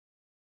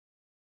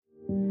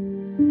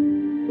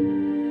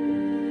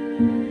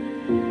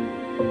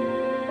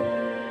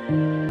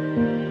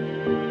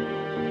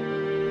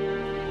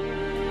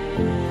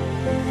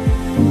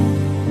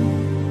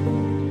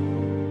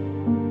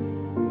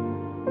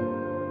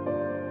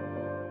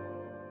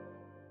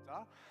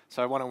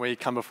So why don't we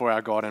come before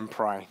our God and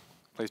pray?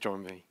 Please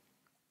join me.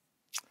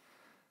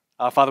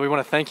 Father, we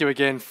want to thank you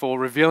again for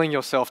revealing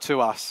yourself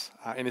to us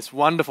in this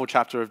wonderful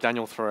chapter of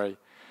Daniel 3.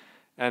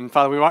 And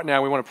Father, right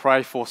now we want to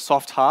pray for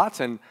soft hearts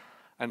and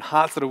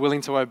hearts that are willing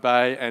to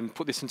obey and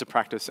put this into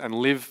practice and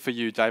live for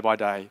you day by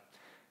day.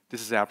 This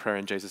is our prayer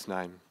in Jesus'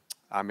 name.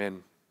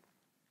 Amen.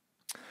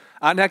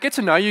 Now, get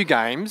to know you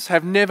games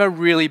have never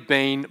really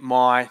been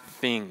my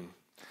thing.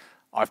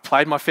 I've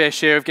played my fair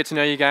share of get to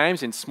know you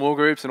games in small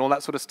groups and all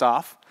that sort of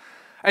stuff.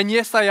 And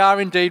yes, they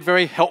are indeed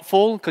very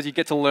helpful because you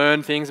get to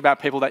learn things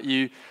about people that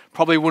you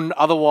probably wouldn't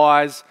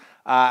otherwise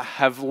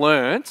have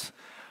learnt.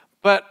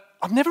 But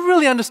I've never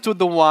really understood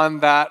the one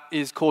that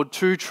is called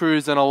Two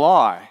Truths and a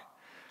Lie,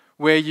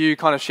 where you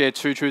kind of share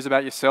two truths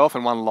about yourself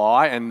and one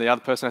lie, and the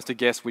other person has to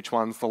guess which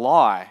one's the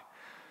lie.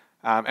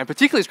 And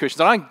particularly as Christians,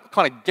 I don't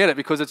kind of get it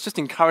because it's just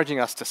encouraging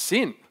us to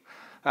sin,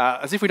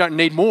 as if we don't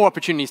need more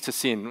opportunities to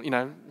sin, you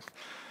know.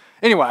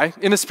 Anyway,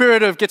 in the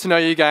spirit of get to know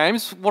you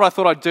games, what I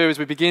thought I'd do as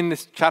we begin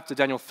this chapter,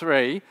 Daniel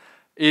 3,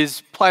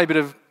 is play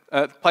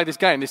this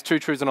game, this Two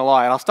Truths and a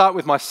Lie. And I'll start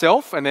with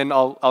myself, and then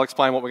I'll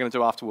explain what we're going to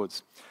do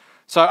afterwards.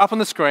 So up on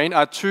the screen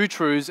are two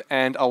truths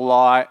and a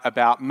lie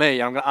about me.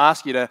 And I'm going to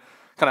ask you to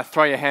kind of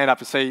throw your hand up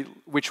to see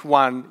which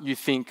one you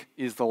think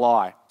is the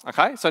lie.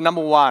 Okay? So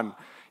number one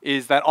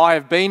is that I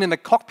have been in the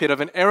cockpit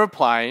of an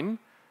aeroplane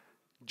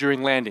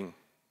during landing.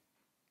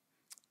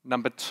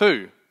 Number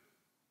two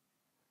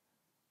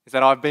is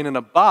that I've been in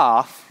a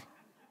bath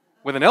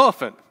with an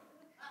elephant.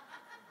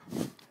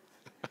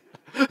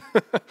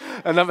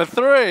 And number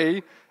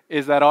three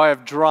is that I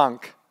have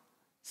drunk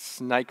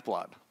snake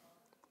blood.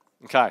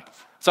 Okay,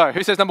 so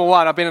who says number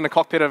one, I've been in the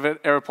cockpit of an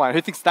aeroplane?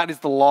 Who thinks that is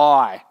the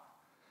lie?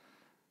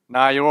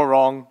 No, you're all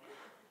wrong.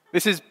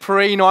 This is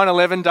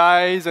pre-9/11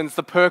 days, and it's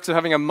the perks of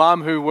having a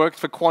mum who worked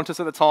for Qantas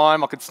at the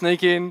time. I could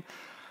sneak in.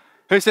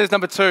 Who says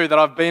number two, that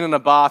I've been in a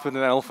bath with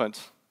an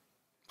elephant?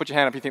 Put your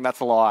hand up if you think that's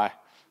a lie.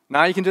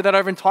 No, you can do that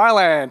over in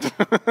Thailand,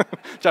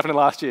 which happened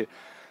last year.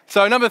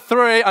 So number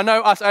three, I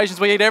know us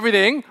Asians, we eat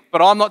everything,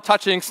 but I'm not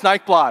touching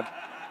snake blood,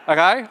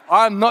 okay?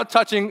 I'm not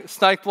touching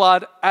snake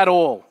blood at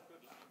all,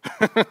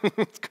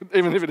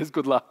 even if it is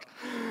good luck.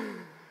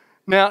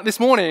 Now, this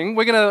morning,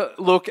 we're going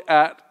to look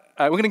at,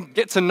 we're going to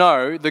get to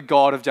know the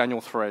God of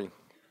Daniel 3.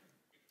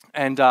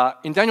 And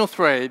in Daniel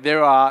 3,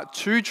 there are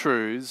two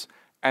truths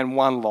and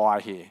one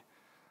lie here.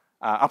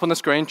 Up on the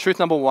screen, truth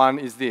number one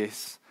is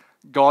this.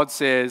 God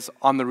says,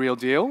 I'm the real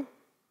deal.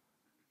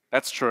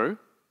 That's true,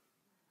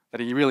 that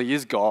he really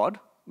is God.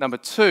 Number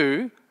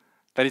two,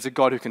 that he's a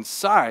God who can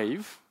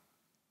save.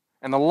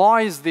 And the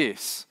lie is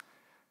this,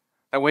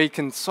 that we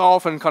can so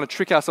often kind of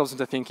trick ourselves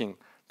into thinking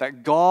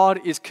that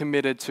God is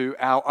committed to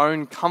our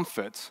own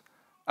comfort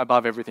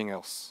above everything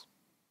else.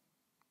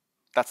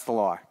 That's the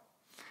lie.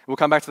 We'll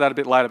come back to that a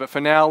bit later, but for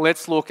now,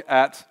 let's look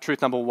at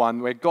truth number one,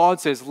 where God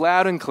says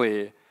loud and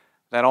clear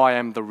that I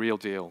am the real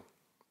deal.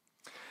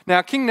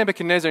 Now, King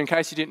Nebuchadnezzar, in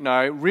case you didn't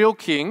know, real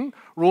king,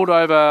 ruled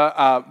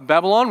over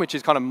Babylon, which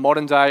is kind of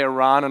modern-day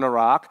Iran and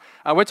Iraq.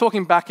 We're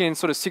talking back in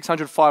sort of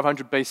 600,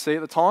 500 BC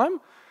at the time.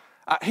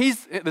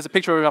 There's a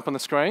picture of him up on the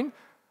screen.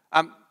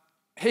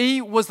 He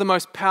was the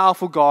most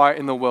powerful guy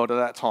in the world at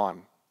that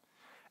time.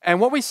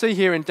 And what we see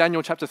here in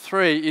Daniel chapter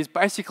 3 is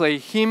basically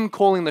him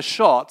calling the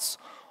shots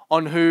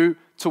on who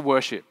to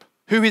worship,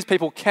 who his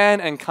people can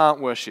and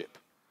can't worship.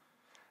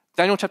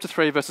 Daniel chapter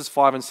 3, verses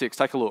 5 and 6.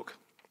 Take a look.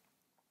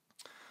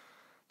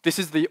 This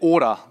is the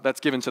order that's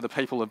given to the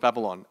people of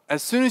Babylon.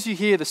 As soon as you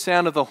hear the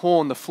sound of the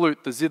horn, the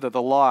flute, the zither,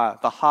 the lyre,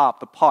 the harp,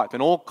 the pipe,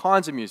 and all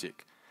kinds of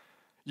music,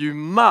 you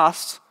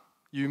must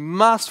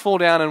fall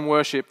down and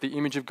worship the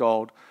image of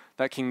gold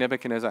that King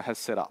Nebuchadnezzar has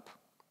set up.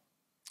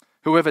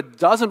 Whoever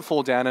doesn't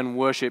fall down and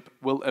worship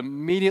will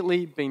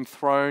immediately be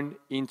thrown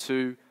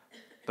into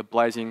the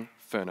blazing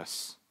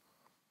furnace.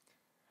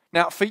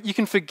 Now, you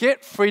can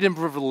forget freedom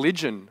of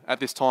religion at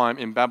this time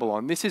in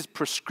Babylon. This is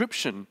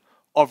prescription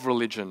of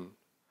religion.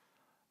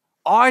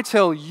 I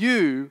tell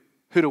you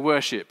who to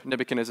worship,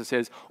 Nebuchadnezzar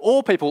says.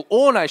 All people,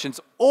 all nations,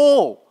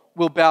 all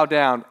will bow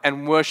down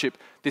and worship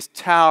this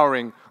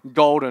towering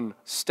golden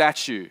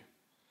statue.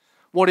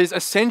 What is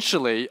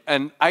essentially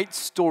an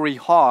 8-story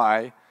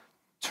high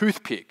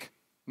toothpick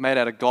made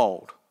out of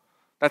gold.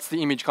 That's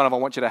the image kind of I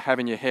want you to have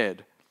in your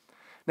head.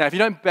 Now, if you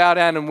don't bow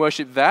down and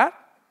worship that,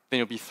 then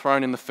you'll be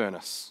thrown in the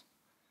furnace.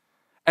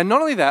 And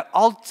not only that,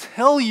 I'll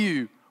tell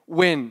you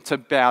when to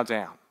bow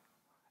down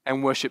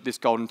and worship this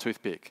golden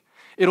toothpick.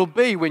 It'll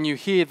be when you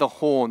hear the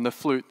horn, the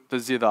flute, the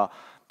zither,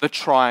 the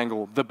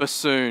triangle, the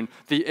bassoon,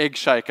 the egg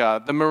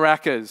shaker, the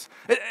maracas.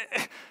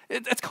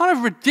 It's kind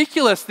of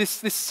ridiculous,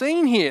 this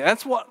scene here.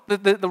 That's what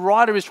the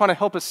writer is trying to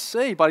help us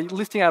see by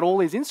listing out all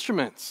these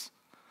instruments.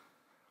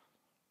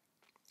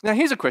 Now,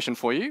 here's a question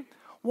for you.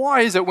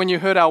 Why is it when you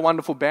heard our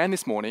wonderful band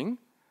this morning,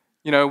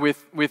 you know,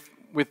 with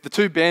the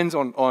two Bens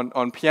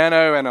on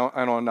piano and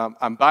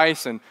on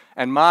bass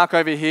and Mark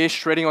over here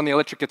shredding on the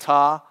electric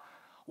guitar,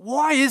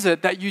 why is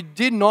it that you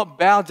did not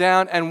bow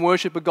down and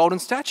worship a golden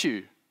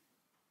statue?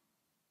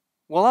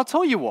 Well, I'll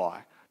tell you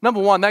why.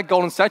 Number one, that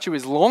golden statue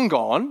is long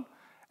gone,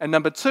 And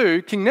number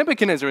two, King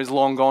Nebuchadnezzar is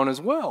long gone as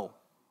well.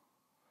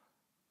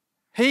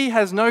 He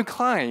has no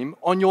claim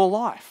on your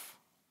life.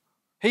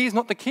 He is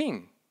not the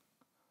king.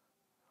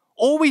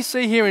 All we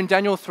see here in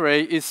Daniel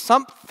 3 is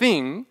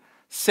something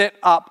set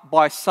up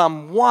by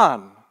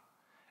someone.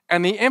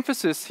 And the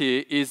emphasis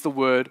here is the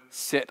word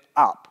set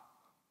up.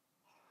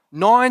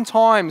 9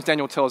 times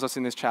Daniel tells us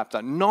in this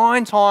chapter.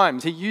 9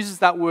 times he uses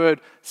that word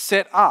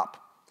set up.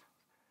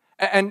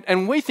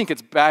 And we think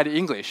it's bad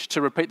English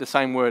to repeat the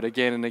same word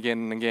again and again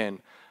and again.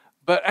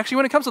 But actually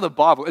when it comes to the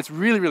Bible, it's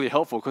really, really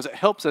helpful because it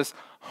helps us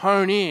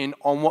hone in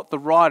on what the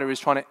writer is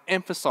trying to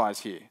emphasize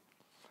here.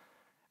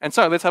 And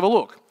so let's have a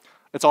look.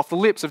 It's off the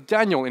lips of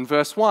Daniel in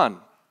verse 1.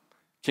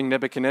 King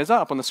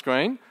Nebuchadnezzar, up on the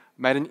screen,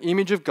 made an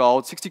image of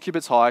gold 60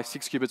 cubits high,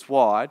 6 cubits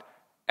wide,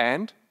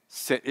 and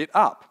set it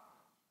up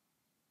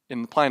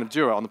in the plain of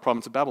Dura on the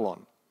province of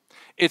Babylon.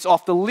 It's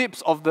off the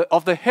lips of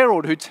the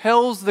herald who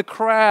tells the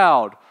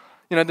crowd,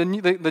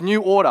 the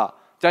new order,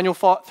 Daniel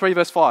 3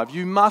 verse 5,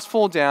 you must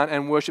fall down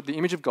and worship the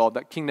image of God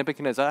that King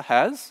Nebuchadnezzar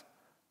has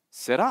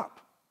set up.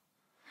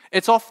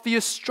 It's off the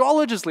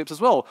astrologers' lips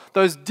as well,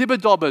 those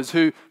dibber-dobbers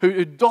who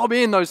dob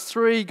in those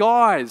 3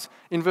 guys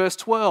in verse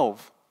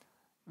 12.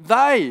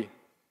 They,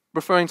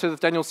 referring to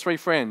Daniel's 3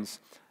 friends,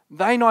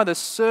 they neither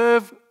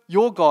serve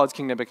your gods,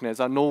 King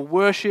Nebuchadnezzar, nor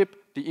worship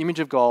the image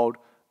of gold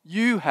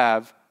you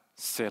have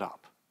set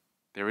up.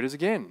 There it is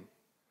again.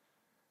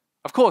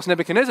 Of course,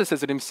 Nebuchadnezzar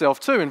says it himself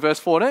too in verse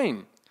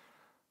 14.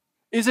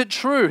 Is it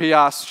true, he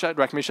asks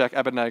Shadrach, Meshach,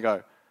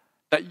 Abednego,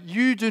 that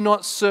you do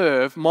not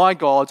serve my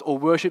gods or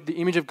worship the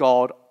image of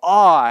God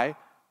I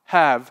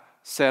have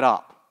set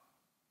up?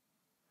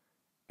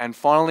 And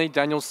finally,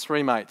 Daniel's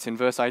 3 mates in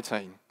verse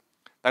 18.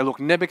 They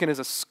look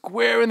Nebuchadnezzar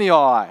square in the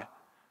eye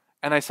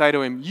and they say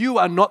to him, you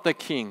are not the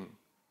king.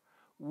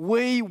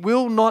 We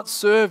will not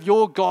serve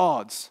your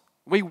gods.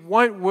 We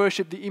won't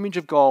worship the image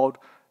of God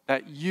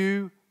that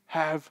you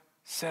have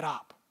set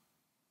up.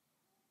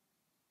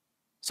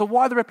 So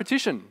why the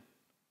repetition?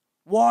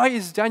 Why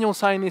is Daniel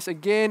saying this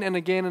again and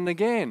again and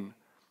again?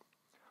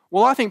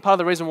 Well, I think part of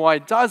the reason why he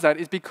does that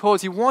is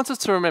because he wants us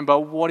to remember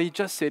what he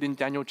just said in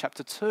Daniel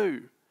chapter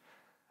 2.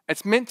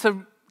 It's meant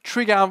to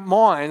trigger our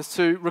minds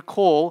to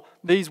recall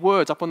these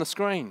words up on the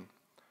screen.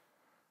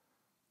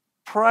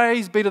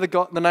 Praise be to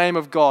the name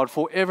of God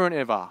forever and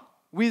ever.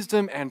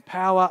 Wisdom and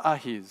power are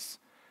his.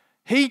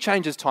 He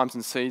changes times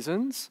and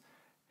seasons.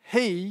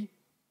 He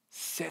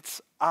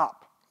sets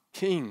up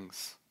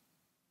kings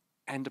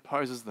and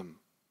deposes them.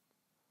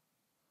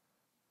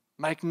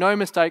 Make no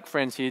mistake,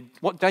 friends, here,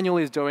 what Daniel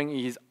is doing,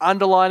 he is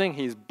underlining,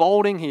 he is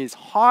bolding, he is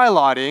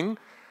highlighting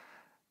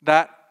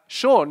that,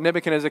 sure,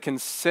 Nebuchadnezzar can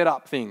set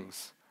up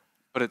things,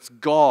 but it's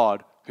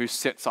God who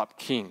sets up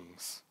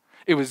kings.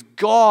 It was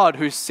God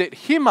who set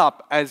him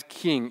up as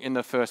king in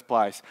the first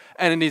place,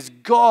 and it is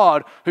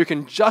God who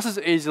can just as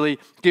easily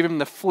give him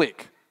the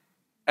flick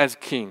as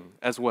king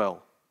as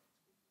well.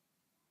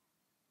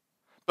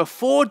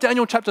 Before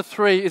Daniel chapter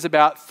 3 is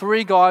about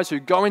 3 guys who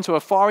go into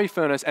a fiery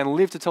furnace and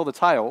live to tell the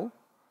tale,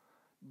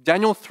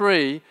 Daniel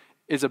 3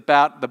 is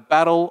about the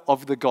battle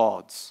of the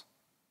gods.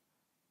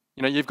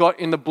 You've got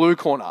in the blue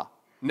corner,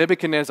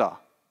 Nebuchadnezzar.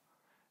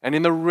 And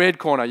in the red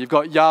corner, you've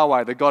got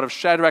Yahweh, the God of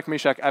Shadrach,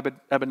 Meshach,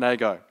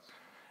 Abednego.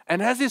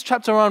 And as this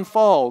chapter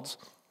unfolds,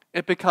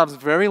 it becomes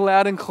very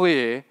loud and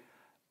clear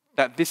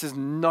that this is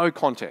no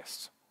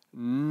contest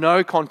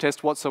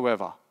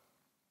whatsoever.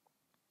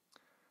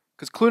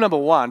 Because clue number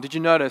 1, did you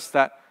notice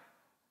that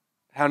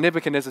how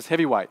Nebuchadnezzar's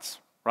heavyweights,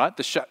 right?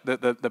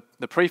 The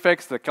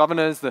prefects, the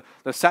governors,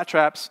 the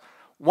satraps,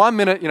 1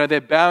 minute,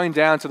 they're bowing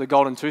down to the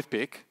golden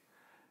toothpick.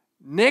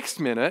 Next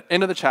minute,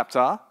 end of the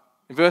chapter,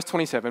 in verse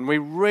 27, we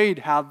read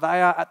how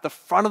they are at the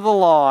front of the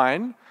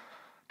line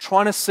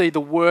trying to see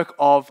the work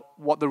of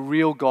what the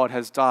real God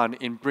has done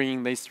in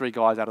bringing these 3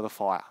 guys out of the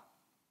fire.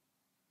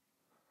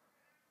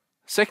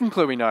 Second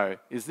clue we know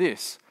is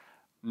this: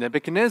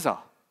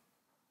 Nebuchadnezzar.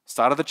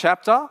 Start of the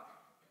chapter,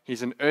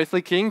 he's an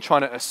earthly king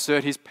trying to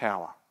assert his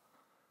power.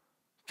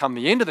 Come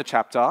the end of the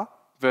chapter,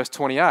 verse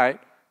 28,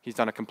 he's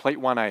done a complete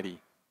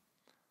 180.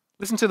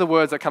 Listen to the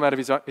words that come out of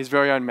his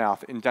very own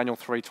mouth in Daniel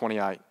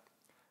 3:28.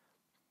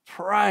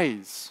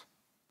 Praise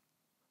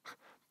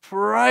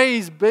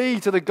be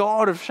to the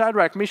God of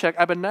Shadrach, Meshach,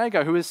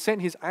 Abednego, who has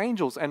sent his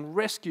angels and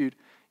rescued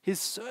his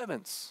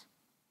servants.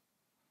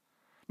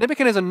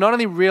 Nebuchadnezzar not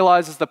only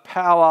realizes the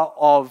power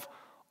of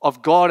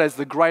God as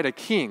the greater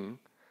king,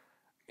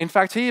 in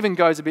fact, he even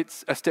goes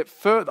a step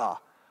further,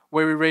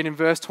 where we read in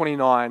verse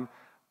 29,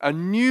 a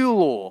new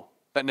law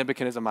that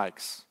Nebuchadnezzar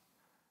makes.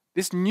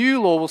 This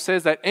new law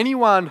says that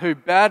anyone who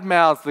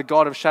badmouths the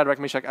God of Shadrach,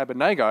 Meshach,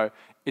 Abednego,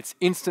 it's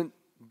instant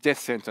death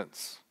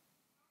sentence.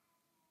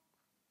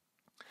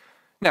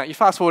 Now, you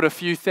fast forward a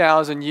few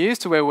thousand years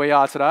to where we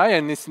are today,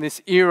 and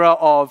this era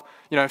of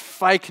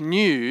fake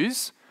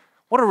news.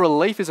 What a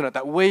relief, isn't it,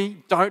 that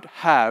we don't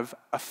have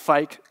a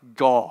fake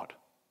God.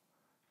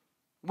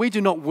 We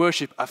do not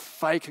worship a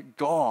fake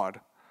God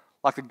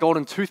like the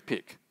golden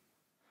toothpick.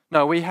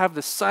 No, we have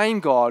the same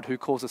God who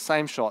calls the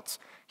same shots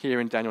here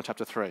in Daniel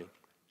chapter 3.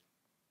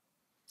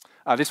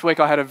 This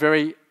week I had a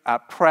very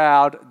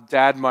proud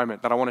dad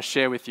moment that I want to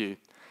share with you.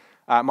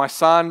 My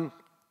son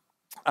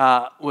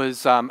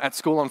was at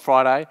school on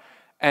Friday,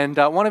 and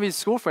one of his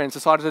school friends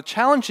decided to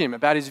challenge him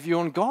about his view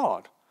on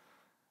God.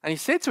 And he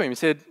said to him,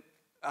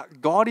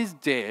 God is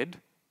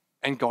dead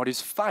and God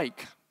is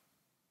fake.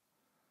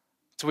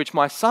 To which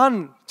my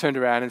son turned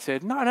around and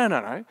said,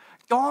 no.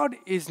 God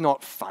is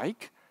not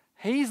fake.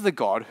 He's the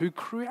God who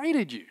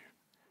created you.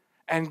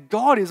 And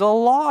God is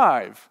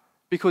alive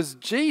because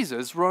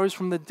Jesus rose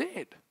from the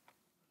dead.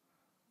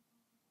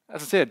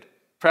 As I said,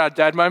 proud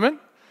dad moment.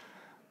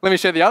 Let me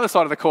share the other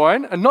side of the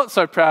coin. A not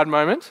so proud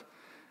moment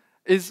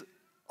is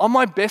on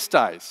my best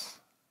days,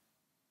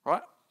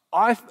 right?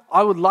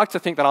 I would like to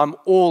think that I'm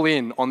all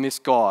in on this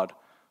God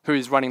who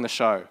is running the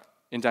show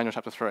in Daniel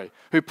chapter 3,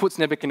 who puts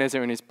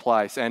Nebuchadnezzar in his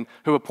place and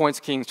who appoints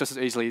kings just as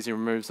easily as he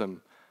removes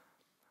them.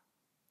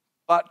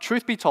 But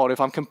truth be told, if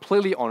I'm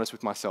completely honest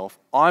with myself,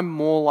 I'm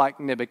more like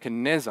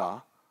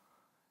Nebuchadnezzar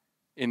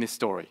in this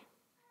story,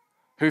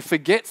 who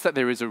forgets that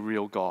there is a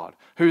real God,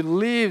 who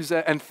lives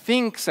and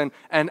thinks and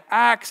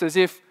acts as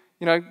if,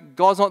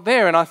 God's not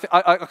there, and I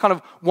kind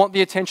of want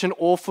the attention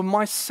all for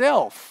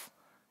myself.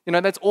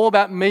 That's all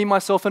about me,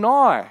 myself, and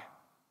I.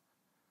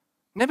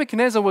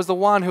 Nebuchadnezzar was the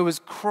one who was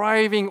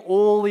craving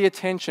all the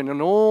attention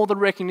and all the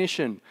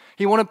recognition.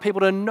 He wanted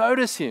people to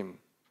notice him.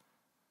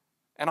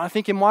 And I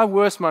think in my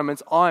worst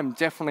moments, I'm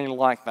definitely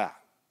like that.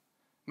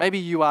 Maybe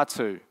you are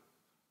too.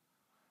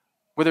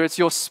 Whether it's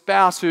your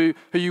spouse who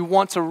you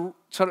want to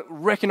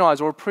recognize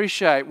or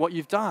appreciate what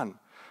you've done.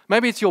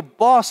 Maybe it's your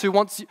boss who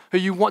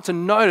you want to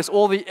notice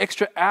all the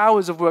extra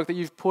hours of work that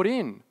you've put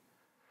in.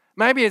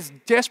 Maybe it's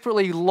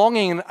desperately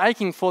longing and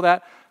aching for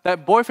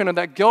that boyfriend or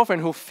that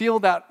girlfriend who'll fill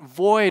that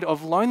void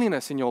of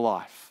loneliness in your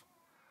life.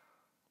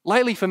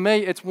 Lately for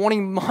me, it's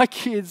wanting my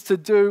kids to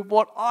do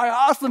what I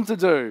ask them to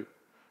do.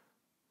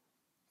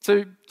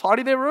 To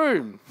tidy their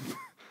room,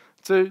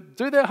 to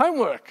do their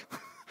homework,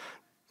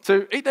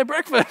 to eat their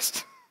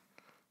breakfast.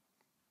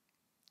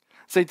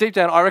 See, deep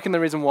down, I reckon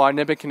the reason why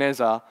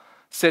Nebuchadnezzar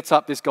sets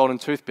up this golden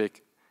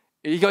toothpick,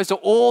 he goes to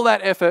all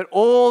that effort,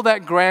 all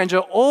that grandeur,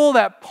 all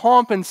that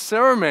pomp and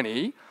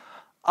ceremony,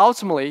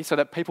 ultimately so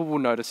that people will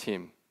notice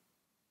him.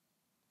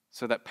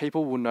 So that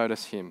people will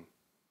notice him.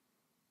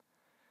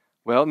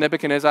 Well,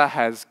 Nebuchadnezzar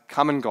has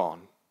come and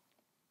gone.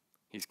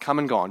 He's come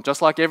and gone,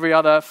 just like every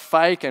other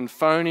fake and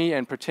phony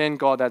and pretend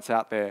God that's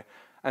out there.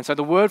 And so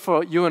the word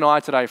for you and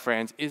I today,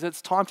 friends, is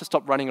it's time to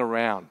stop running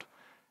around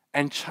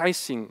and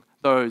chasing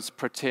those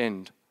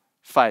pretend,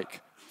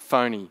 fake,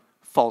 phony,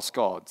 false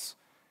gods.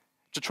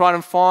 To try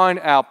and find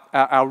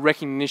our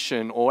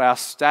recognition or our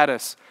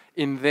status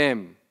in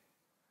them.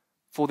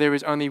 For there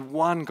is only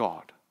one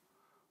God,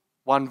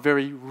 one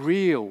very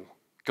real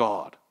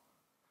God.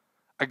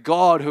 A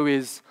God who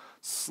is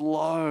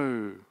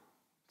slow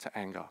to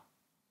anger.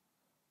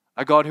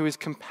 A God who is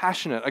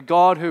compassionate, a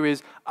God who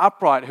is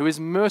upright, who is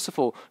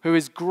merciful, who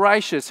is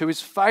gracious, who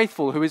is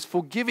faithful, who is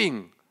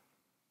forgiving.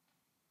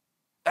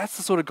 That's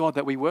the sort of God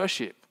that we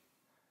worship.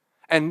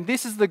 And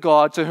this is the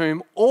God to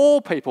whom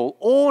all people,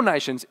 all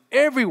nations,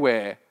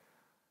 everywhere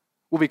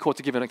will be called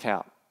to give an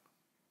account.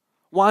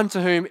 One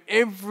to whom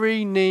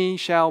every knee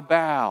shall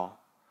bow,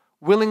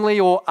 willingly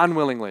or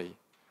unwillingly,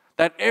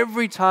 that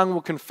every tongue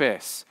will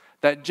confess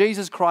that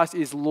Jesus Christ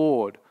is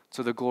Lord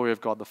to the glory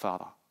of God the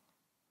Father.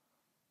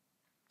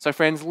 So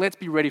friends, let's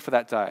be ready for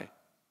that day.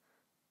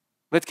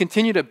 Let's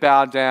continue to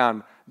bow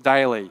down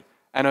daily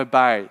and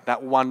obey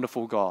that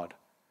wonderful God.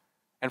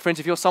 And friends,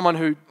 if you're someone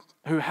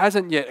who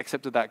hasn't yet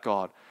accepted that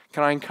God,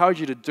 can I encourage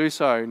you to do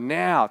so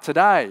now,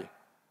 today,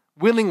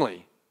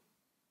 willingly,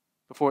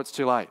 before it's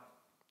too late?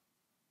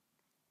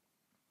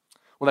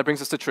 Well, that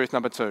brings us to truth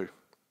number 2,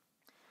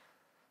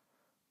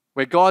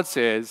 where God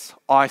says,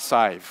 I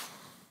save.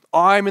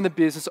 I'm in the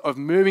business of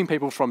moving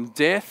people from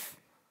death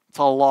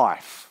to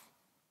life.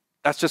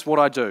 That's just what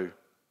I do. Do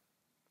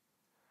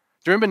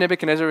you remember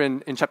Nebuchadnezzar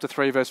in chapter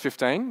 3, verse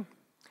 15?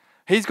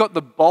 He's got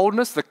the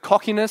boldness, the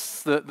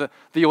cockiness, the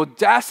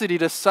audacity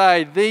to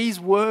say these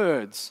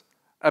words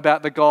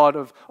about the God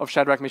of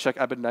Shadrach, Meshach,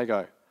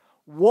 Abednego.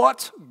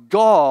 What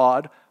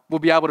God will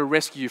be able to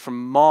rescue you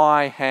from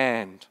my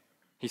hand,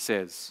 he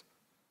says.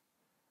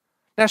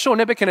 Now, sure,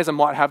 Nebuchadnezzar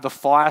might have the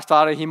fire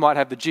starter, he might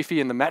have the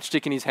jiffy and the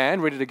matchstick in his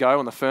hand ready to go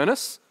on the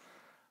furnace,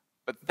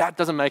 but that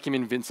doesn't make him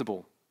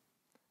invincible.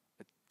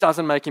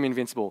 Doesn't make him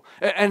invincible.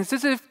 And it's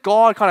as if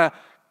God kind of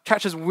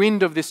catches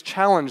wind of this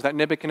challenge that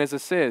Nebuchadnezzar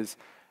says,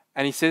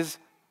 and he says,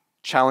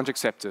 challenge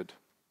accepted.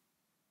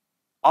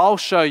 I'll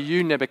show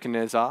you,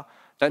 Nebuchadnezzar,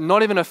 that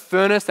not even a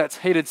furnace that's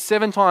heated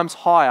 7 times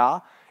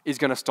higher is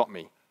going to stop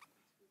me.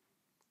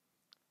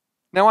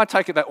 Now, I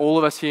take it that all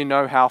of us here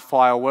know how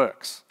fire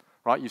works,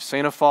 right? You've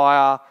seen a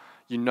fire,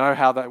 you know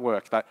how that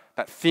works, that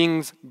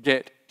things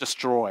get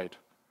destroyed.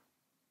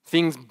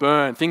 Things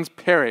burn, things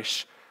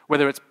perish,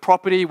 whether it's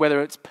property,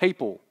 whether it's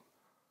people.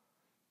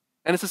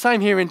 And it's the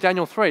same here in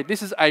Daniel 3.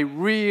 This is a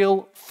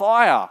real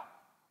fire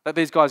that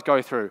these guys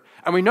go through.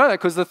 And we know that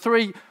because the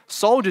 3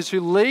 soldiers who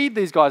lead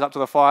these guys up to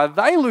the fire,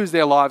 they lose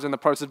their lives in the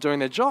process of doing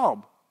their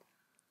job.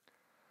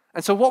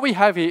 And so what we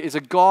have here is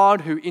a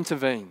God who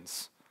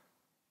intervenes,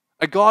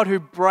 a God who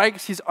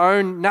breaks his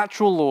own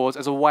natural laws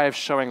as a way of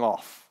showing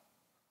off,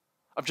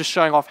 of just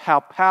showing off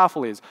how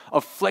powerful he is,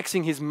 of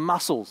flexing his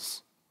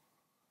muscles.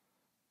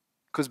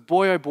 Because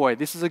boy, oh boy,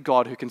 this is a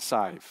God who can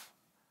save.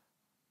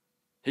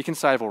 He can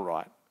save all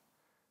right.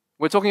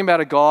 We're talking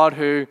about a God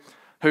who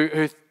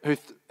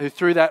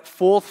through that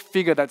fourth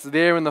figure that's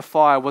there in the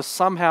fire was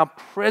somehow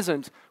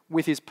present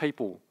with his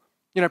people,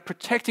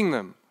 protecting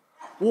them,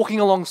 walking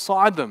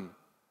alongside them.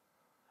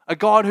 A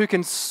God who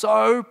can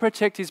so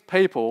protect his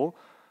people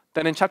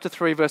that in chapter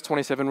 3, verse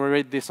 27, we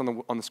read this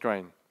on the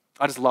screen.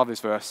 I just love this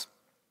verse.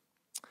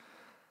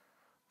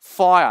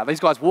 Fire, these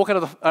guys walk out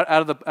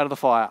of the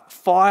fire.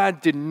 Fire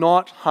did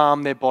not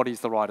harm their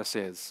bodies, the writer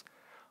says.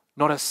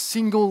 Not a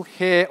single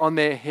hair on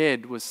their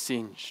head was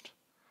singed.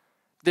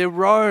 Their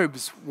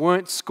robes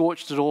weren't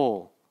scorched at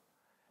all.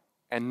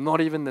 And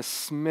not even the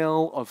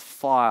smell of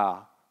fire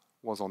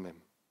was on them.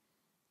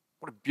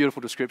 What a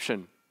beautiful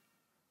description.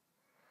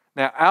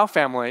 Now, our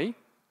family,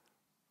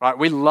 right,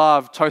 we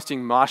love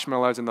toasting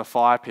marshmallows in the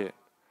fire pit.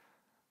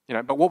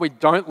 But what we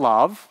don't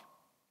love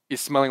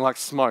is smelling like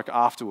smoke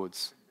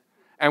afterwards.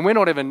 And we're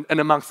not even in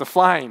amongst the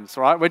flames,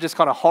 right? We're just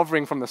kind of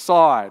hovering from the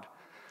side.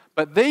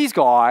 But these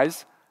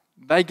guys,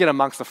 they get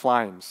amongst the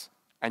flames,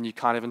 and you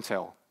can't even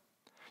tell.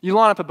 You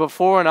line up a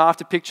before and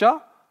after picture,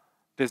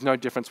 there's no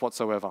difference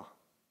whatsoever.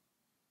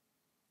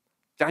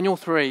 Daniel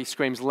 3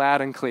 screams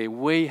loud and clear,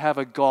 we have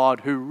a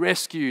God who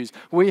rescues,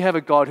 we have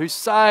a God who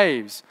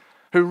saves,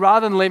 who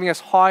rather than leaving us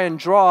high and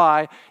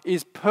dry,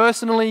 is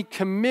personally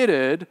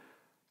committed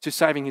to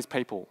saving his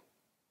people.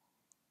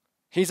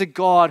 He's a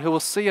God who will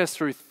see us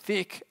through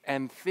thick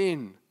and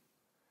thin.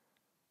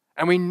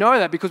 And we know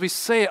that because we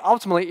see it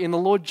ultimately in the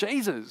Lord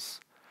Jesus.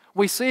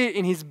 We see it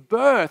in his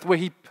birth, where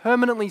he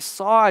permanently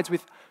sides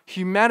with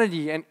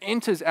humanity and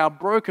enters our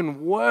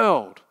broken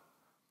world.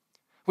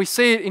 We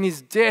see it in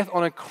his death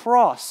on a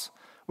cross,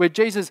 where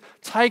Jesus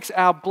takes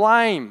our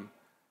blame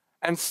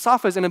and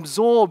suffers and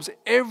absorbs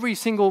every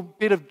single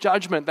bit of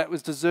judgment that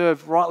was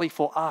deserved rightly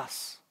for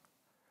us.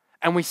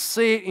 And we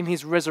see it in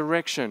his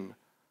resurrection,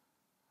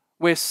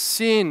 where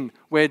sin,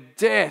 where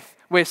death,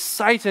 where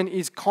Satan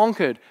is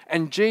conquered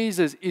and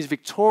Jesus is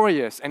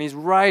victorious and is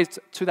raised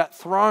to that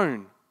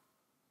throne.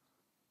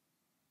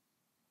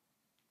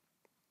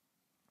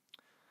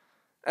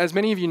 As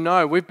many of you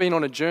know, we've been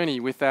on a journey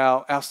with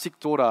our sick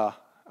daughter,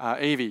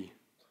 Evie.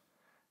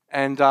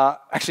 And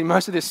actually,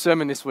 most of this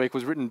sermon this week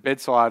was written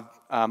bedside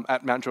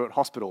at Mount Druitt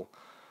Hospital,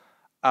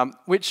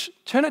 which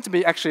turned out to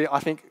be actually, I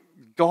think,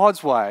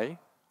 God's way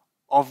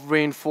of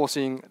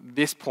reinforcing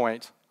this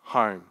point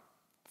home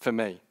for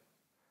me,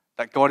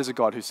 that God is a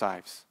God who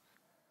saves.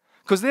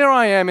 Because there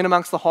I am in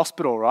amongst the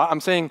hospital, right?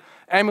 I'm seeing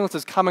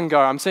ambulances come and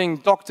go. I'm seeing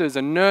doctors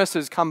and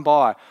nurses come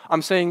by.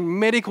 I'm seeing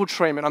medical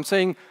treatment. I'm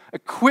seeing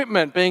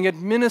equipment being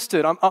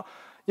administered.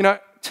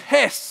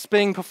 Tests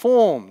being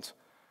performed.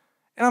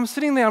 And I'm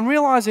sitting there, I'm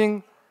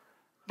realizing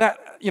that,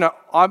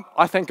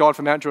 I thank God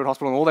for Mount Druitt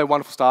Hospital and all their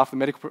wonderful staff,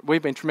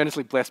 we've been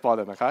tremendously blessed by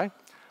them, okay?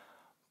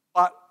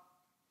 But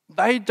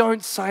they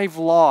don't save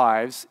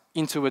lives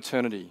into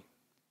eternity.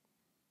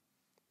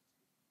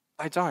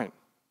 They don't,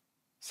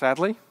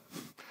 sadly.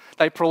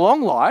 They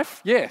prolong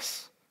life,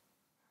 yes.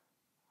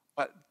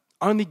 But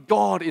only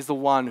God is the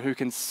one who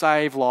can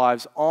save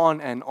lives on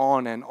and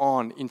on and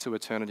on into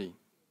eternity.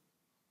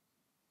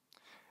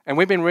 And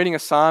we've been reading a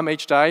psalm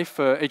each day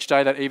for each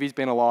day that Evie's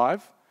been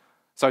alive.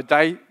 So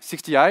day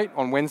 68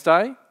 on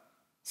Wednesday,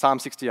 Psalm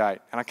 68.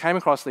 And I came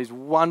across these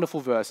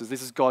wonderful verses.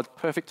 This is God's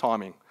perfect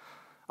timing.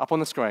 Up on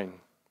the screen.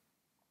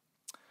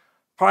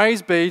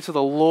 Praise be to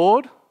the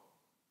Lord,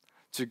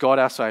 to God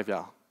our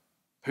Saviour,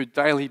 who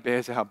daily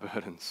bears our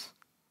burdens.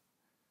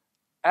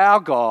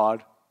 Our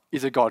God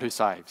is a God who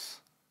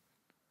saves.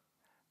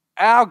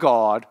 Our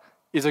God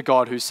is a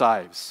God who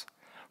saves.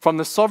 From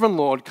the sovereign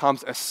Lord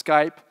comes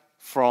escape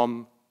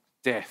from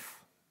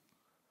death.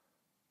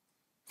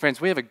 Friends,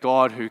 we have a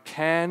God who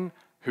can,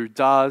 who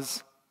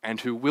does,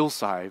 and who will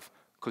save,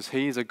 because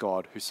he is a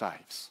God who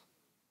saves.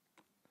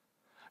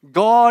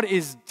 God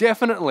is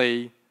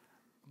definitely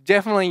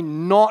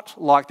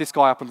not like this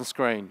guy up on the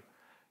screen.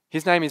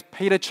 His name is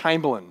Peter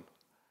Chamberlain.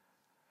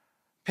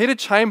 Peter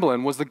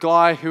Chamberlain was the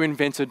guy who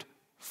invented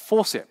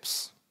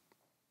forceps.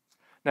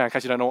 Now, in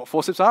case you don't know what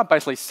forceps are,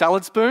 basically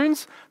salad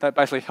spoons that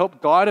basically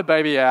help guide a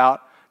baby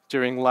out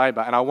during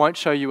labour. And I won't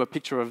show you a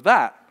picture of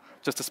that,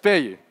 just to spare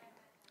you.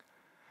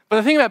 But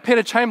the thing about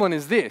Peter Chamberlain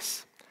is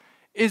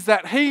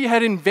that he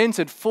had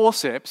invented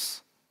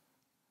forceps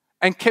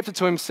and kept it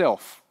to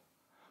himself.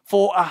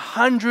 For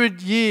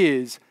 100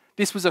 years,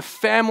 this was a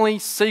family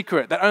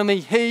secret that only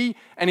he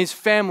and his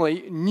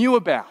family knew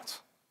about.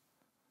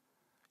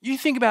 You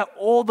think about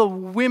all the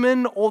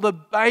women, all the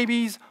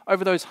babies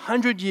over those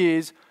 100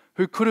 years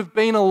who could have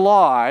been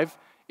alive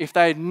if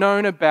they had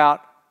known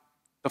about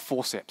the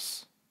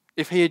forceps,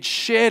 if he had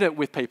shared it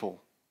with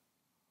people.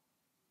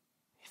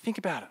 Think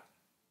about it.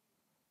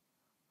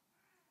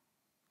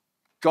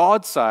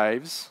 God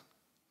saves,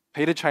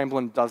 Peter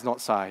Chamberlain does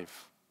not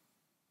save.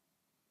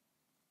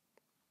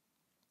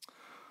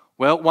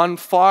 Well, one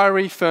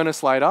fiery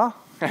furnace later,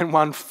 and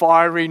one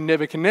fiery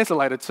Nebuchadnezzar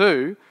later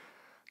too,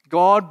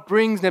 God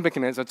brings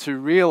Nebuchadnezzar to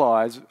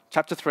realize,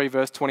 chapter 3,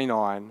 verse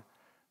 29,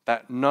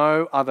 that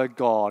no other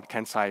God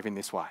can save in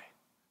this way.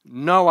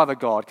 No other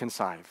God can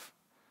save.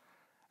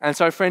 And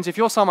so, friends, if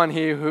you're someone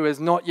here who has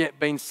not yet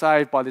been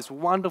saved by this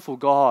wonderful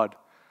God,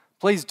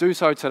 please do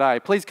so today.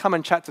 Please come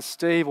and chat to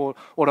Steve or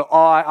to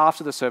I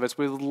after the service.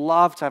 We'd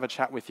love to have a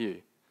chat with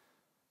you.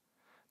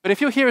 But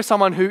if you're here as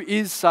someone who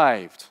is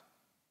saved,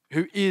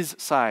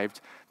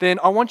 then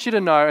I want you to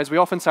know, as we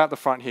often say at the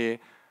front here,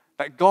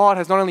 that God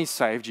has not only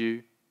saved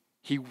you,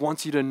 He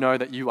wants you to know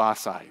that you are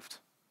saved.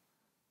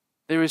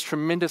 There is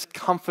tremendous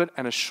comfort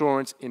and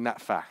assurance in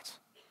that fact.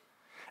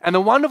 And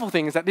the wonderful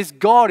thing is that this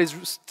God is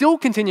still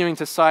continuing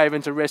to save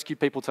and to rescue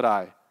people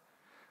today.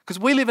 Because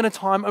we live in a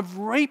time of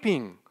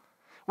reaping.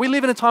 We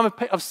live in a time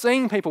of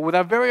seeing people with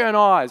our very own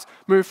eyes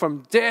move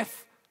from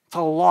death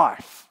to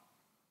life.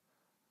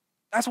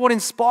 That's what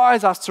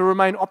inspires us to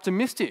remain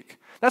optimistic.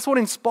 That's what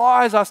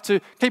inspires us to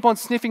keep on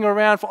sniffing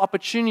around for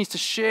opportunities to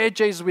share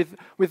Jesus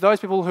with those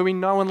people who we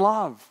know and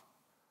love.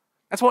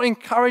 That's what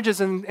encourages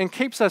and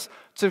keeps us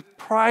to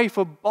pray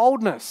for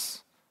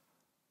boldness,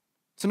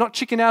 to not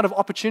chicken out of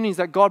opportunities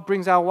that God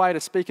brings our way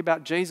to speak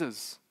about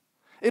Jesus.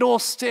 It all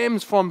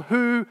stems from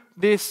who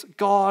this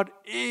God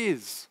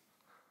is.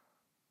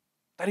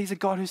 That He's a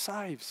God who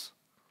saves.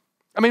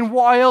 I mean,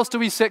 why else do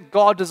we set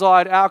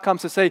God-desired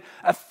outcomes to see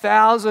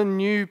 1,000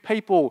 new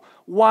people,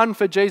 one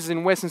for Jesus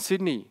in Western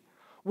Sydney?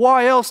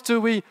 Why else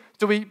do we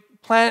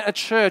plant a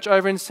church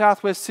over in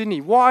Southwest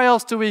Sydney? Why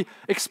else do we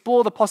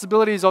explore the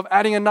possibilities of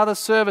adding another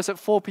service at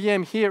 4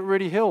 p.m. here at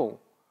Rooty Hill?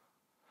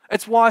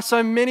 It's why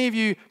so many of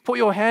you put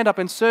your hand up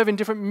and serve in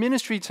different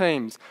ministry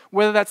teams,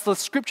 whether that's the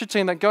scripture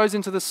team that goes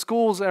into the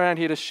schools around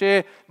here to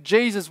share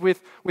Jesus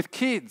with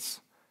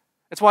kids.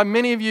 It's why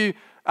many of you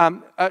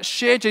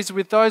share Jesus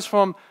with those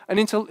who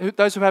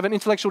have an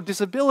intellectual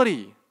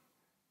disability.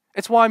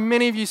 It's why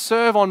many of you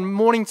serve on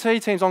morning tea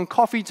teams, on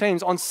coffee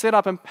teams, on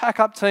set-up and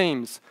pack-up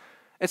teams.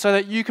 It's so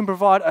that you can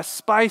provide a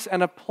space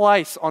and a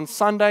place on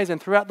Sundays and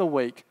throughout the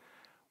week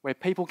where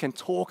people can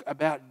talk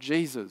about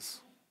Jesus.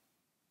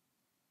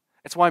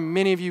 It's why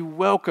many of you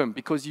welcome,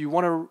 because you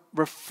want to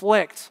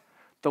reflect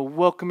the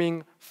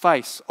welcoming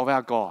face of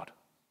our God.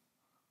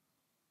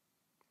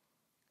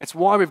 It's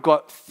why we've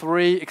got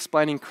 3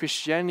 explaining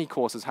Christianity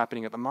courses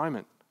happening at the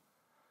moment.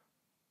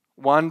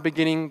 One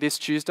beginning this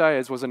Tuesday,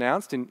 as was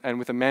announced, and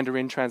with a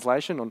Mandarin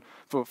translation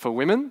for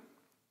women.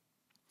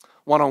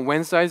 One on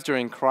Wednesdays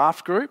during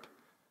craft group,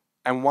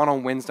 and one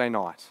on Wednesday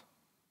night.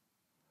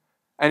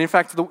 And in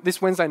fact,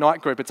 this Wednesday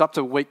night group, it's up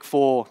to week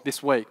 4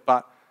 this week,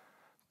 but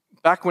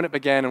back when it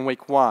began in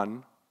week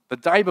 1, the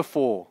day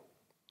before,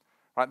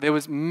 right, there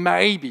was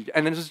maybe,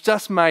 and it was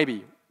just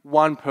maybe,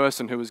 one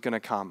person who was going to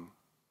come.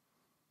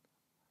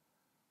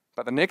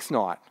 But the next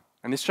night,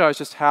 and this shows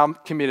just how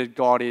committed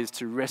God is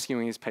to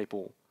rescuing His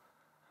people,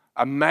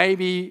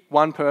 maybe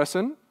one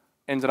person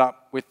ended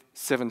up with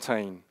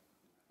 17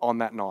 on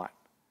that night.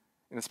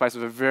 In the space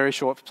of a very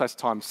short space of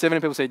time,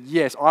 17 people said,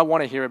 yes, I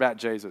want to hear about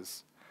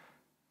Jesus.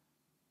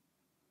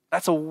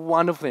 That's a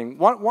wonderful thing.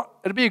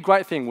 It'd be a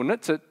great thing,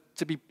 wouldn't it,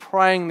 to be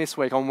praying this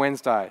week on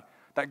Wednesday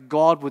that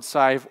God would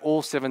save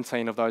all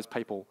 17 of those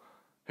people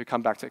who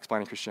come back to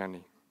explaining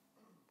Christianity.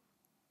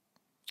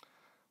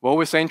 Well,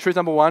 we've seen truth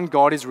number 1,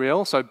 God is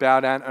real, so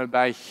bow down and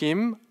obey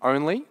Him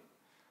only.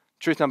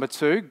 Truth number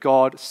 2,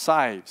 God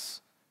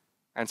saves.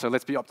 And so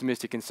let's be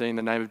optimistic in seeing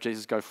the name of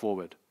Jesus go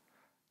forward.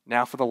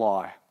 Now for the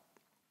lie.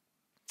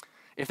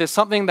 If there's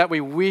something that we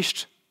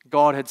wished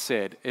God had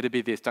said, it'd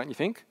be this, don't you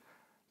think?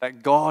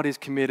 That God is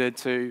committed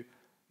to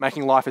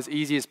making life as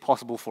easy as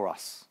possible for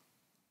us.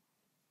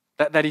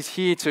 That He's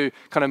here to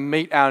kind of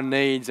meet our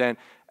needs and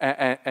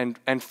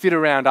fit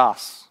around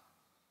us.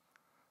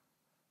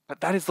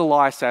 But that is the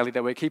lie, sadly,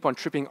 that we keep on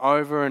tripping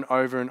over and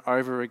over and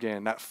over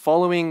again. That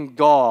following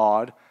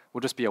God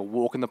will just be a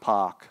walk in the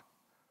park.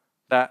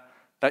 That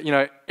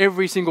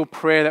every single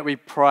prayer that we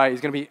pray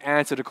is going to be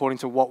answered according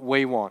to what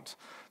we want.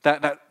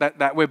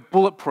 That we're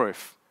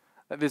bulletproof.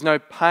 That there's no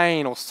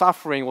pain or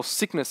suffering or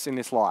sickness in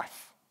this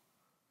life.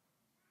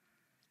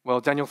 Well,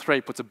 Daniel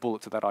 3 puts a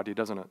bullet to that idea,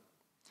 doesn't it?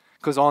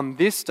 Because on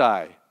this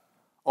day,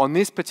 on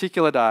this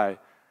particular day,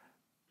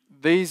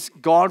 these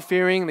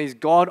God-fearing, these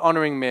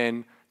God-honouring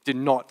men did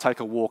not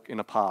take a walk in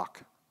a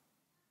park.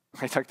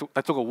 They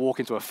took a walk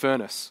into a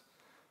furnace.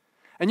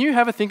 And you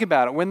have a think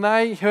about it. When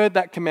they heard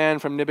that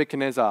command from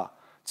Nebuchadnezzar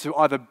to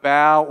either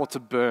bow or to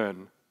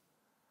burn,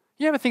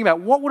 you have a think about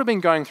what would have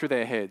been going through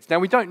their heads. Now,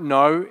 we don't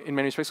know in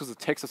many respects because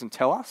the text doesn't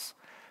tell us,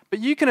 but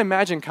you can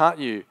imagine, can't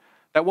you,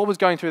 that what was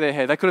going through their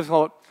head, they could have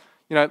thought,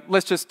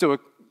 let's just do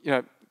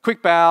a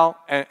quick bow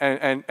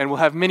and we'll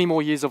have many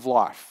more years of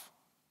life.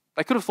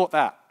 They could have thought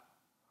that.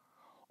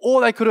 Or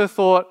they could have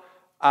thought,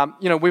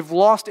 we've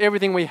lost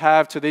everything we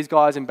have to these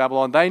guys in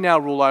Babylon. They now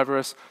rule over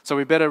us, so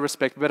we better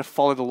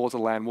follow the laws of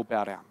the land. We'll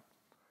bow down.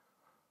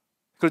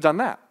 Could have done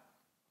that.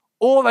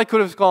 Or they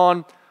could have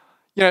gone,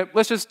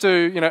 let's just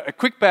do, a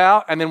quick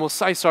bow and then we'll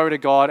say sorry to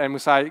God and we'll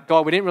say,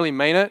 God, we didn't really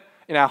mean it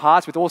in our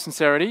hearts with all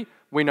sincerity.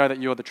 we know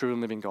that you are the true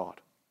and living God.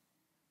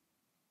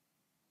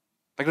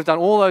 They could have done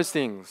all those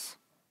things.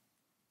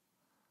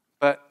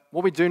 But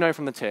what we do know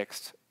from the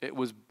text, it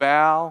was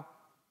bow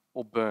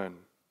or burn.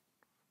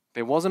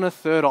 There wasn't a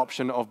third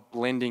option of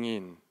blending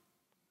in.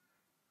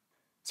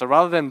 So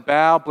rather than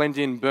bow, blend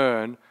in,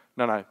 burn,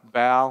 no,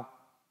 bow,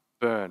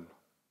 burn.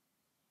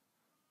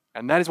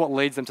 And that is what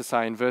leads them to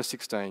say in verse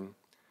 16,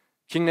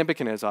 King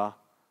Nebuchadnezzar,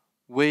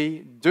 we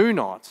do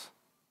not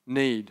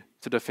need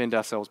to defend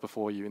ourselves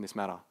before you in this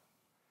matter.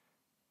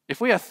 If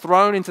we are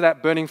thrown into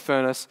that burning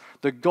furnace,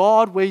 the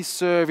God we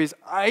serve is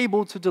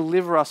able to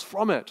deliver us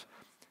from it,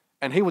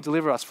 and he will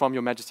deliver us from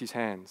your majesty's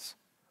hands.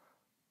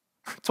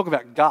 Talk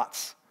about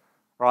guts,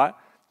 right?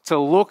 To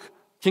look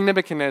King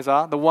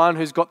Nebuchadnezzar, the one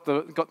who's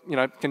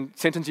can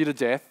sentence you to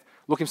death,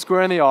 look him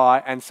square in the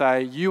eye and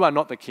say, you are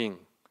not the king.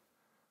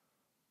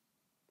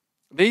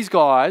 These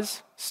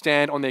guys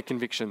stand on their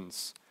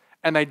convictions,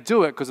 and they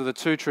do it because of the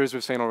two truths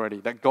we've seen already,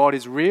 that God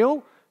is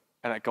real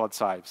and that God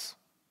saves.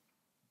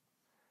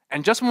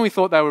 And just when we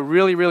thought they were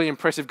really, really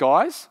impressive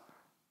guys,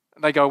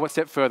 they go one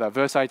step further.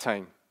 Verse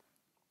 18.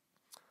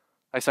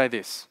 They say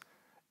this,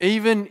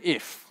 even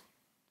if,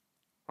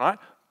 right?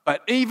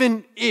 But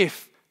even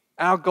if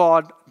our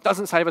God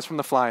doesn't save us from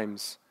the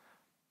flames,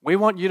 we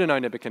want you to know,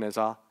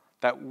 Nebuchadnezzar,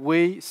 that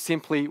we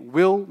simply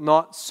will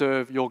not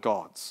serve your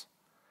gods,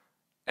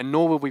 and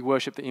nor will we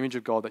worship the image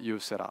of God that you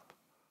have set up.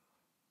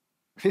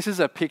 This is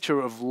a picture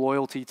of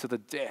loyalty to the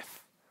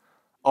death,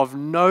 of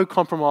no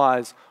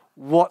compromise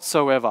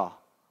whatsoever.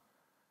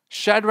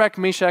 Shadrach,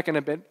 Meshach, and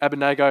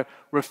Abednego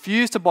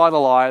refuse to buy the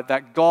lie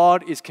that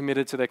God is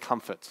committed to their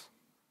comfort.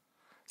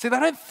 See, they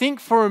don't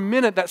think for a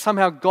minute that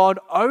somehow God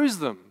owes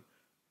them,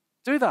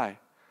 do they?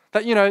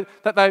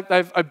 That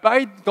they've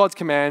obeyed God's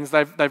commands,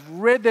 they've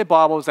read their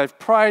Bibles, they've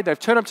prayed, they've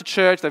turned up to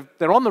church,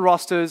 they're on the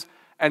rosters,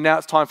 and now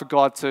it's time for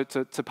God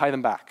to pay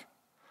them back.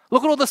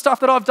 Look at all the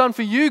stuff that I've done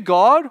for you,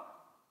 God.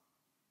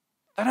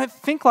 They don't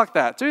think like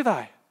that, do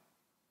they?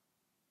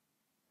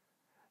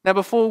 Now,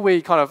 before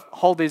we kind of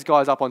hold these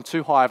guys up on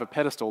too high of a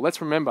pedestal,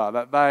 let's remember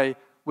that they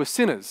were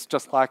sinners,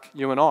 just like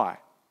you and I.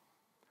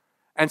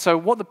 And so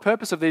what the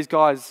purpose of these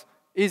guys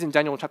is in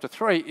Daniel chapter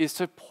 3 is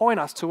to point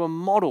us to a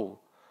model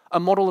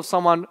of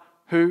someone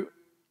who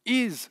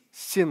is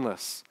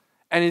sinless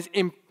and is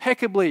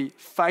impeccably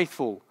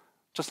faithful,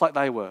 just like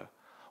they were.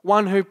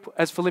 One who,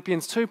 as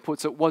Philippians 2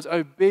 puts it, was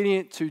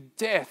obedient to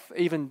death,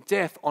 even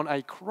death on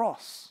a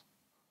cross.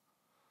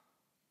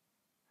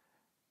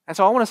 And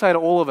so I want to say to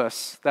all of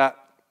us that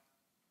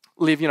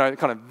live,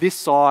 kind of this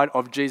side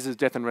of Jesus'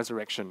 death and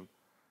resurrection,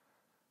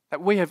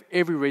 that we have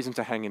every reason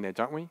to hang in there,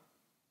 don't we?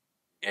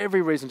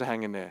 Every reason to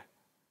hang in there.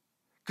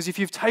 Because if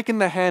you've taken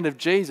the hand of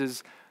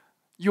Jesus,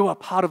 you are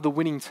part of the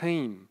winning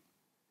team.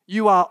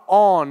 You are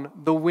on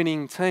the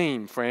winning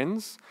team,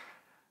 friends.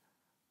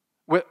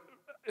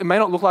 It may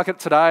not look like it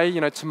today,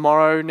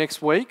 tomorrow,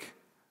 next week,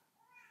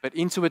 but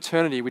into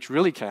eternity, which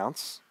really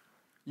counts,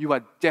 you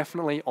are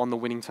definitely on the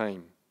winning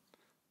team.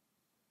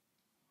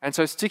 And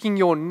so sticking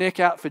your neck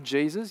out for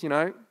Jesus,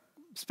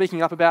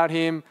 speaking up about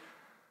him,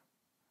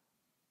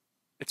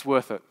 it's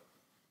worth it.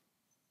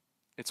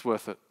 It's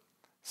worth it.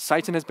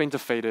 Satan has been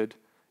defeated.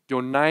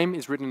 Your name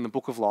is written in the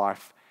book of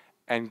life,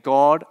 and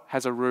God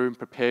has a room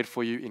prepared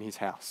for you in his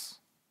house.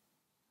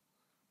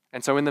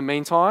 And so in the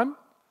meantime,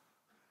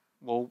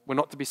 well, we're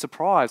not to be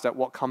surprised at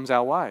what comes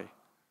our way.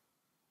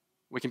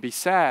 We can be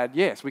sad,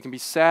 yes. We can be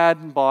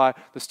saddened by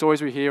the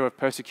stories we hear of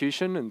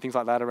persecution and things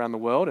like that around the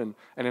world and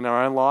in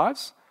our own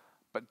lives.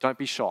 But don't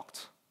be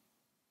shocked.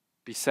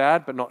 Be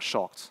sad, but not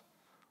shocked.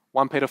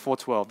 1 Peter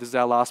 4:12, this is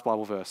our last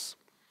Bible verse.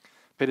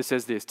 Peter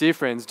says this, dear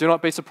friends, do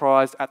not be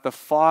surprised at the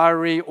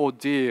fiery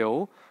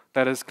ordeal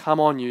that has come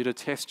on you to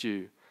test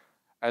you,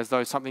 as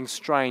though something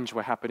strange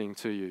were happening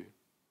to you.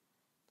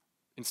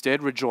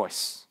 Instead,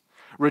 rejoice.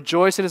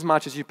 Rejoice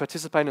inasmuch as you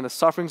participate in the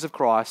sufferings of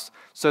Christ,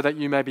 so that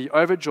you may be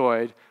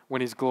overjoyed when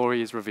his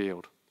glory is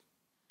revealed.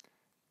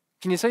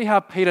 Can you see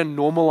how Peter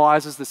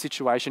normalizes the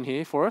situation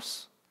here for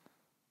us?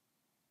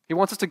 He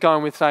wants us to go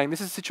in with saying,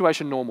 this is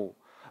situation normal.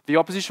 The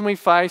opposition we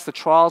face, the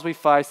trials we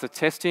face, the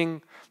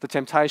testing, the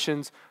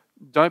temptations,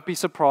 don't be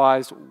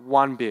surprised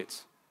one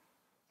bit.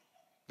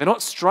 They're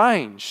not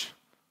strange.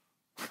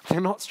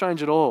 They're not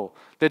strange at all.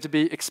 They're to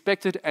be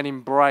expected and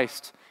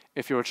embraced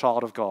if you're a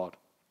child of God.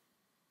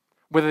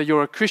 Whether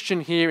you're a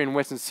Christian here in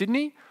Western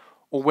Sydney,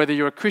 or whether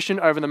you're a Christian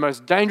over in the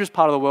most dangerous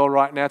part of the world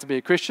right now to be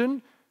a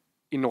Christian,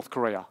 in North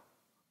Korea.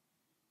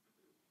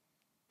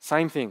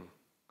 Same thing.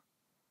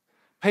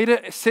 Peter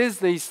says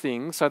these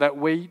things so that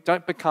we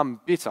don't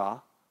become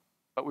bitter,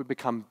 but we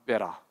become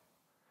better.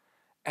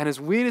 And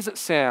as weird as it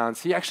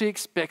sounds, he actually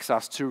expects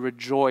us to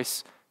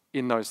rejoice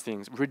in those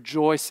things,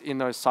 rejoice in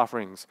those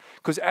sufferings.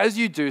 Because as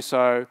you do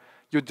so,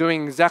 you're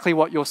doing exactly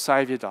what your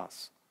Saviour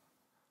does.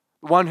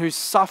 The one who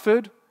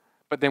suffered,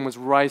 but then was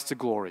raised to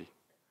glory.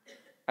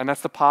 And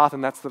that's the path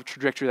and that's the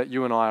trajectory that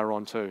you and I are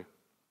on too.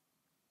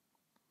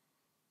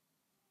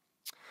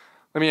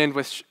 Let me end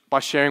by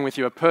sharing with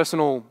you a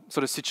personal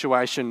sort of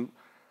situation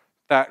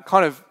that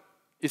kind of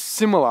is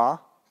similar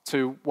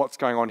to what's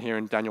going on here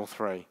in Daniel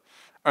 3.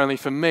 Only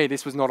for me,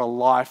 this was not a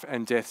life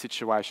and death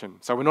situation.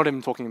 So we're not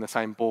even talking in the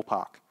same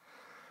ballpark.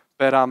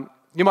 But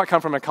you might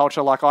come from a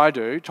culture like I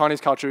do.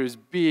 Chinese culture is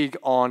big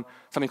on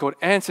something called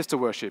ancestor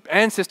worship,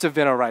 ancestor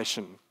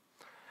veneration.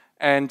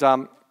 And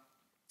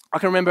I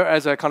can remember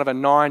as a kind of a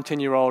 9,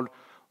 10-year-old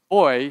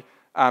boy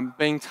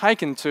being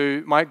taken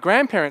to my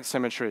grandparents'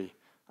 cemetery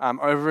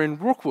over in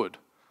Rookwood.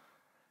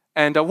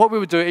 And what we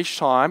would do each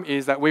time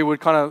is that we would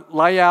kind of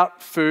lay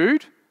out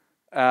food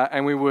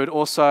and we would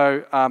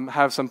also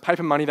have some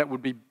paper money that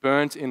would be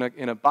burnt in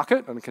a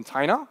bucket, in a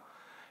container.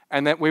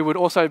 And that we would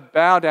also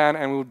bow down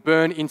and we would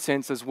burn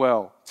incense as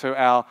well to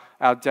our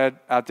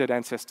dead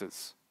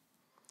ancestors.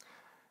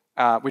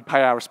 We'd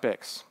pay our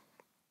respects.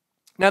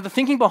 Now, the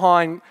thinking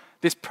behind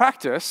this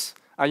practice,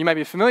 you may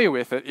be familiar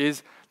with it,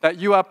 is that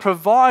you are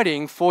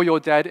providing for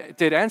your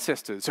dead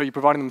ancestors. So you're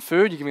providing them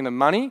food, you're giving them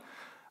money,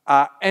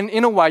 and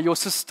in a way you're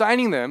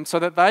sustaining them so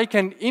that they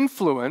can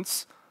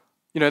influence,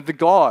 the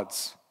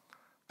gods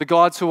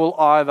who will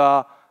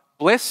either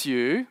bless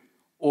you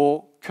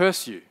or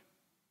curse you.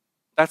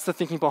 That's the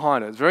thinking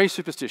behind it. It's very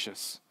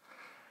superstitious.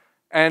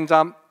 And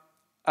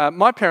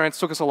my parents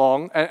took us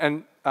along,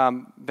 and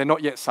they're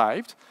not yet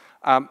saved,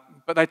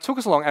 but they took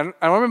us along. And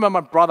I remember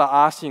my brother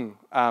asking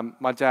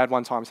my dad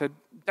one time, he said,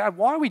 "Dad,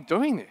 why are we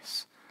doing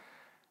this?"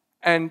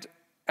 And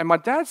my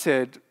dad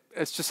said,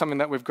 "It's just something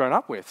that we've grown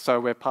up with, so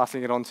we're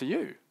passing it on to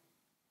you."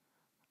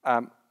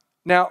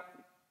 Now,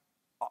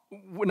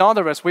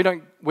 neither of us, we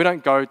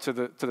don't go to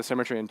the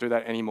cemetery and do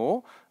that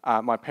anymore.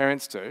 My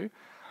parents do.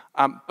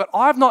 But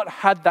I've not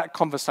had that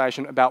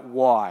conversation about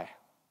why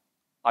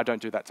I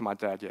don't do that to my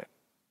dad yet.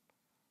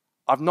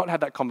 I've not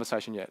had that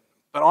conversation yet.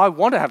 But I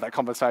want to have that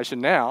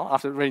conversation now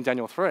after reading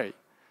Daniel 3.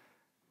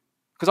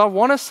 Because I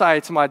want to say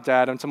to my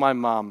dad and to my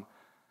mum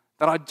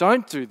that I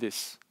don't do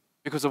this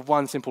because of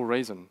one simple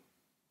reason.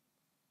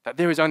 That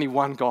there is only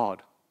one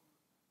God.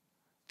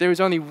 There is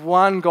only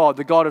one God,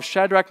 the God of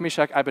Shadrach,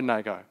 Meshach,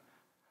 Abednego.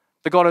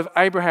 The God of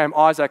Abraham,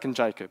 Isaac, and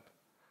Jacob.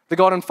 The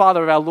God and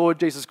Father of our Lord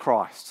Jesus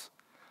Christ.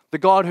 The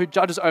God who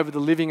judges over the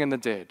living and the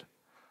dead.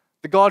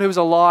 The God who is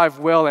alive,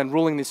 well, and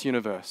ruling this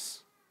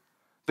universe.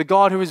 The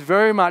God who is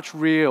very much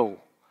real.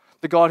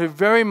 The God who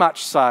very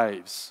much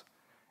saves.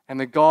 And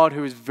the God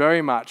who is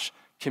very much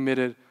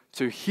committed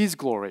to his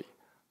glory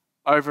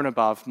over and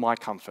above my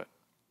comfort.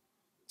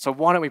 So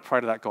why don't we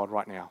pray to that God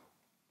right now?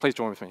 Please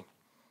join with me.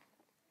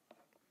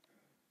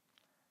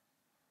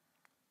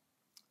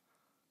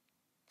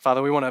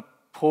 Father, we want to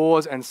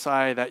pause and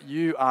say that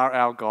you are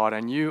our God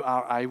and you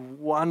are a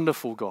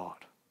wonderful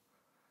God.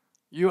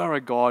 You are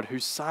a God who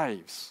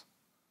saves.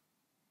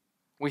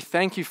 We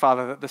thank you,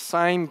 Father, that the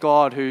same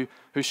God who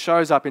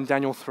shows up in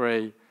Daniel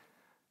 3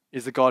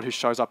 is the God who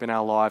shows up in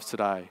our lives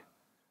today,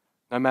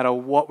 no matter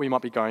what we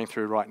might be going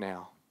through right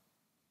now.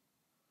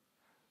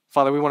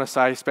 Father, we want to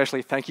say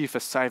especially thank you for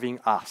saving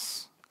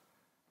us.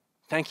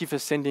 Thank you for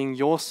sending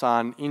your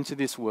Son into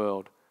this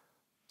world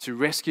to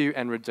rescue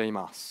and redeem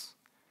us.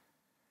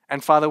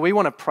 And Father, we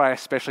want to pray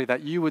especially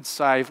that you would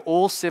save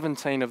all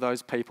 17 of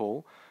those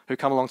people who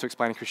come along to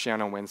Explaining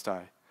Christianity on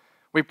Wednesday.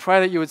 We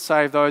pray that you would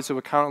save those who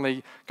are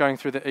currently going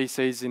through the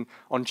ECs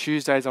on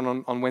Tuesdays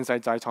and on Wednesday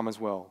daytime as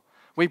well.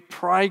 We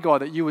pray,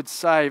 God, that you would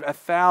save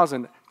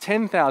 1,000,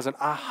 10,000,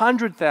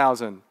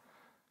 100,000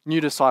 new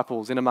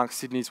disciples in amongst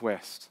Sydney's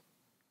West.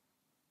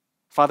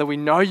 Father, we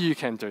know you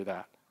can do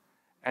that.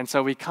 And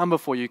so we come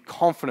before you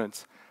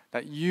confident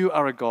that you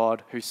are a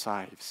God who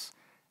saves.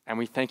 And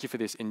we thank you for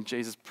this in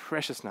Jesus'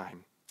 precious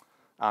name.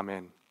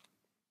 Amen.